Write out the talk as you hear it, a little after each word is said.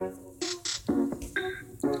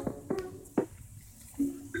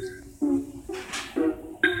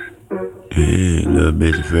afraid, little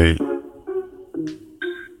bitch afraid.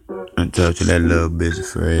 I told you that little bitch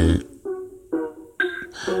afraid.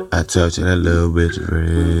 I told you that little bitch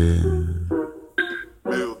afraid.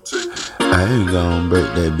 I ain't gon' break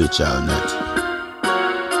that bitch out nothing.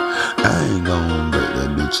 I ain't gon' break that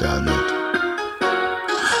bitch out nothing.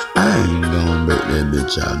 I ain't gon' break that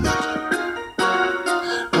bitch out nothing.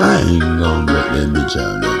 I ain't gon' break that bitch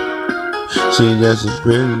out nothing. She just a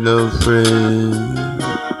pretty little friend.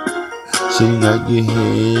 She got your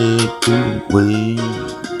head through the way.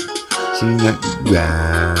 She got the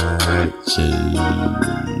right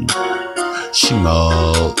chain. She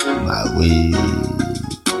mold my way.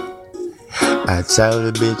 I told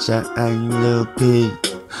the bitch I ain't a little pig.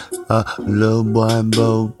 A little boy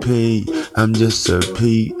Bo P. I'm just a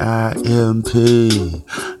PIMP.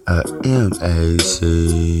 A MAC.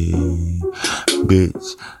 Bitch,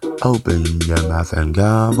 open your mouth and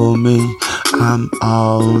gobble me. I'm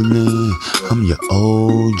all in. I'm your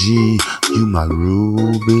OG. You my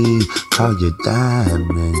ruby. Call you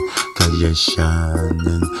diamond. Cause you're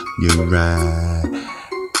shining. You're right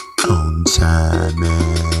on time,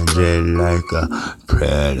 man. Just like a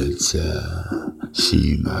predator.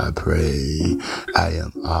 She my prey. I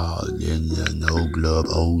am all in your no glove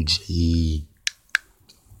OG.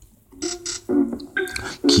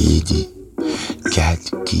 Kitty, got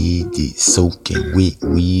to get it, soaking wet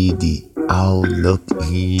weedy, all up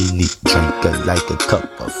in it. Drink it like a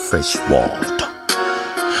cup of fresh water.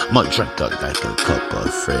 I'ma drink it like a cup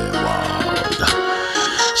of fresh water.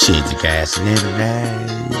 She's the gas lemonade.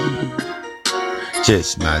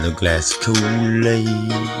 Just my little glass of Kool-Aid.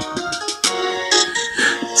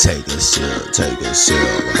 Take a sip, watch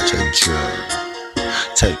it drip.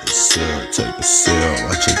 Take a sip,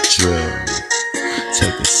 watch it drip.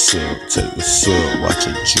 Take a sip, watch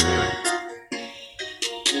it drip.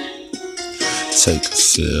 Take a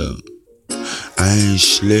sip. I ain't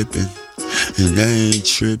slipping and I ain't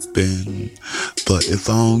tripping. But if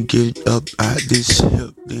I don't get up out this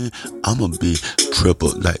hip, then I'ma be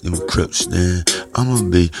crippled like them crips then. I'ma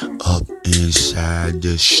be up inside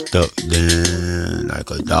just stuck then like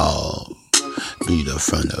a dog. Beat her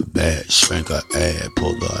from the back, spank her ass,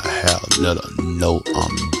 pull her hair, let her know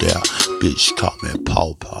I'm there. Bitch call me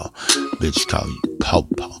Paw Paw, bitch call you Paw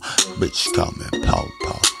Paw, bitch call me Paw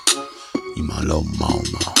Paw. You my little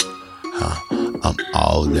mama, huh? I'm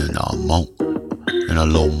all in a monk, and a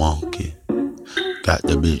little monkey. Got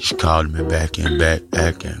the bitch calling me back and back,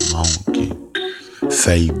 acting monkey.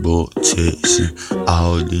 Facebook texting,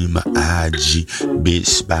 all in my IG, bitch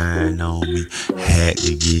spying on me, had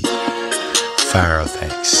to get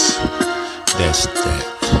Fairfax. That's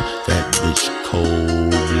that bitch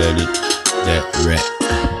cold-blooded, that rat,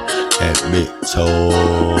 that bitch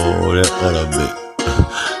told that other bitch,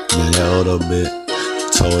 then that other bitch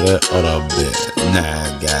told that other bitch. Now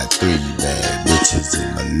I got 3 bad bitches in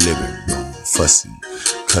my living room, fussing,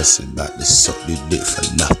 cussing about to suck this dick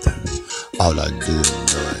for nothing. All I do is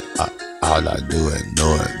know it. All I do is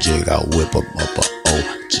know it. Jig, I whip up a O.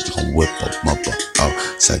 Just gon' whip up a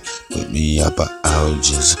O. Say, whip me up a O.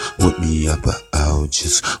 Just whip me up a O.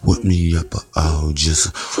 Just whip me up a O.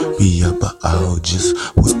 Just whip me up a O. Just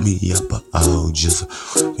whip me up a O. Just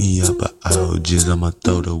whip me up a O. Just I'ma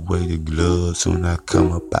throw away the gloves when I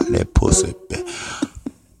come up out that pussy bit.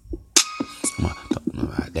 I'ma throw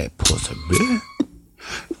out that pussy bit.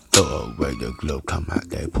 Throw away the glove, come out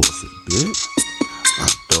that pussy, bitch.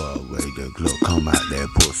 Throw away the glove, come out that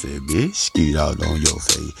pussy, bitch. Skeet out on your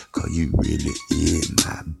face, cause you really is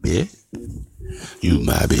my bitch. You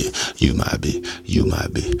my bitch, you my bitch, you my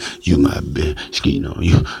bitch, you my bitch. Skeet on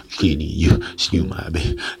you, skeeting you, you my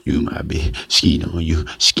bitch, you my bitch. Skeet on you,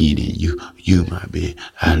 skeeting you, you my bitch.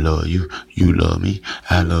 I love you, you love me,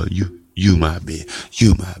 I love you, you my bitch,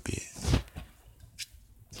 you my bitch.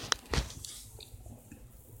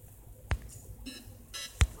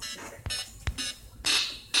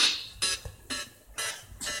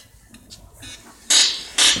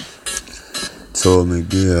 Told me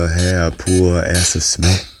give her hair pull, her ass a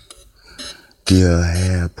smack. Give her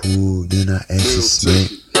hair pull, then her ass a smack.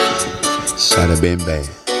 Shot her been bad,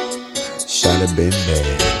 shot her been bad,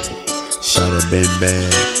 shot her been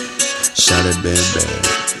bad, shot her been bad.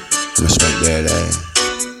 I'ma smack that ass,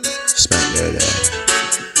 smack that ass.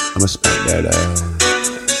 I'ma smack that ass,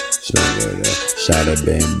 smack that ass. Shot her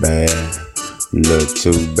been bad, look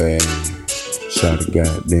too bad. Shot her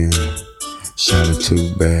goddamn, shot her too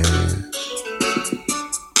bad.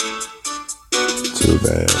 Too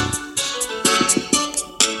bad.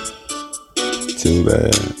 Too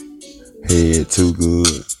bad. Head too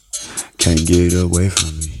good. Can't get away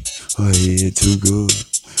from me. Her head too good.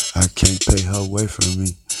 I can't pay her away from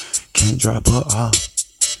me. Can't drop her off.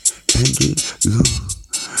 Can't get loose.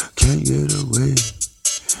 Can't get away.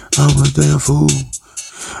 I'm a damn fool.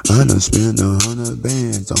 I done spent 100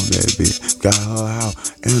 bands on that bitch. Got her out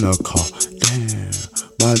in a car. Damn.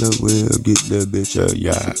 Might as well get that bitch a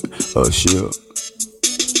yacht. A ship.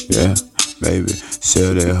 Yeah, baby.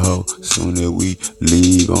 Sell that hoe soon as we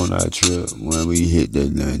leave on our trip. When we hit the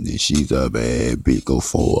London, she's a bad bitch. Go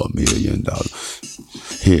for $1 million.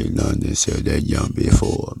 Hit London, sell that young bitch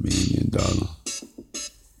for $1 million.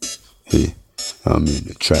 Hey, I'm in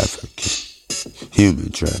the trafficking.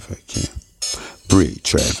 Human trafficking. Brick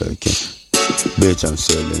trafficking. Bitch, I'm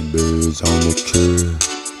selling birds on the curb.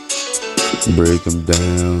 Break them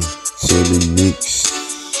down. Selling nicks.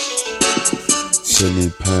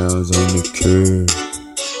 Selling pounds on the curb.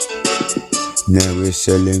 Now we're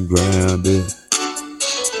selling ground, bitch.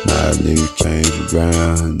 My nigga came from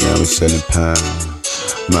ground. Now we're selling pounds.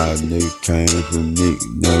 My nigga came from Nick.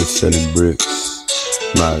 Now we're selling bricks.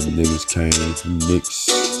 My niggas came from Nicks.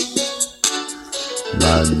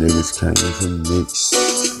 My niggas came from Nicks.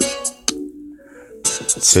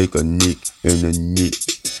 Take a nick and a nick.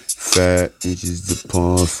 5 inches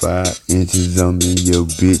upon 5 inches. I'm in your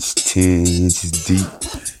bitch 10 inches deep.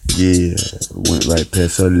 Yeah, went right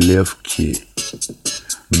past her left kick.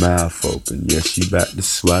 Mouth open, yeah, she about to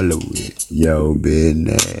swallow it. Yo, bitch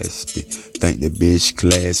nasty. Think the bitch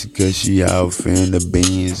classy cause she off in the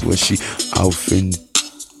beans. What she off in the...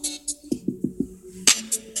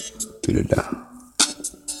 Put it down.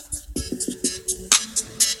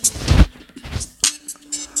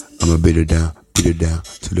 I'ma beat it down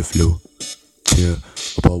to the floor. Tear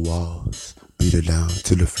up our walls, beat it down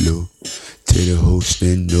to the floor. Tell the hoe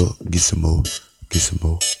stand up, get some more, get some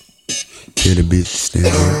more. Tell the bitch stand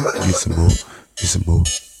up, get some more, get some more.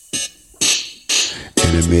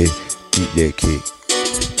 Enemy, eat that cake.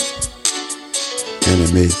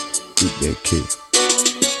 Enemy, eat that cake.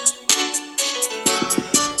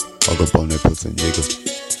 Walk up on that pussy nigga.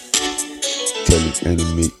 Tell the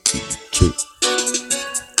enemy, eat the cake.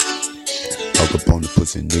 Walk up on the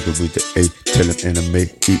pussy nigga with the A. Tell him enemy,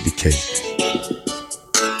 eat the cake.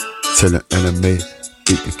 Tell him enemy,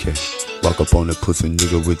 eat the cake. Walk up on the pussy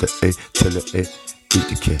nigga with the A. Tell him A, eat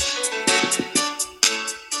the cake.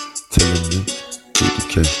 Tell him me, eat the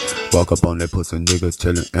cake. Walk up on that pussy nigga.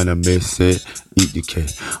 Tell him enemy said, eat the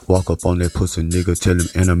cake. Walk up on that pussy nigga. Tell him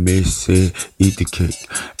enemy said, eat the cake.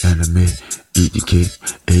 Enemy, eat the cake.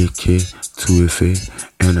 AK, 2FA.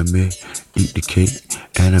 Enemy, eat the cake.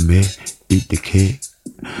 Enemy, eat the cake.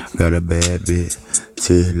 Got a bad bitch,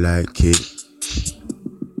 taste like cake.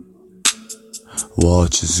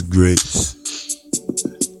 Watches grapes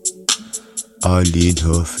all in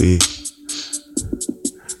her face.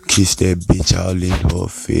 Kiss that bitch all in her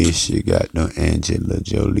face. She got them Angela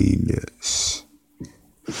Jolie lips.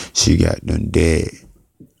 She got them dead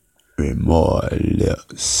remorse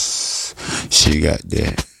lips. She got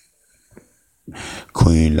that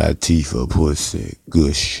Queen Latifah pussy,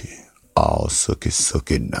 good shit. All suck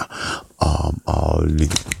it now. All in.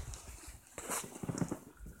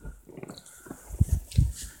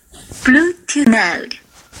 Bluetooth mode.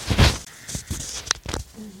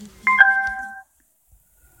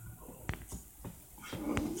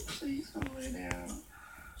 Please don't lay down.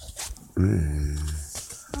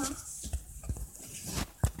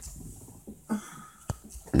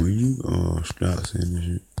 When you start saying this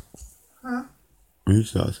shit? Huh? When you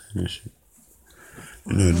start saying this shit?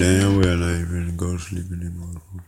 You know damn well I ain't ready to go to sleep anymore.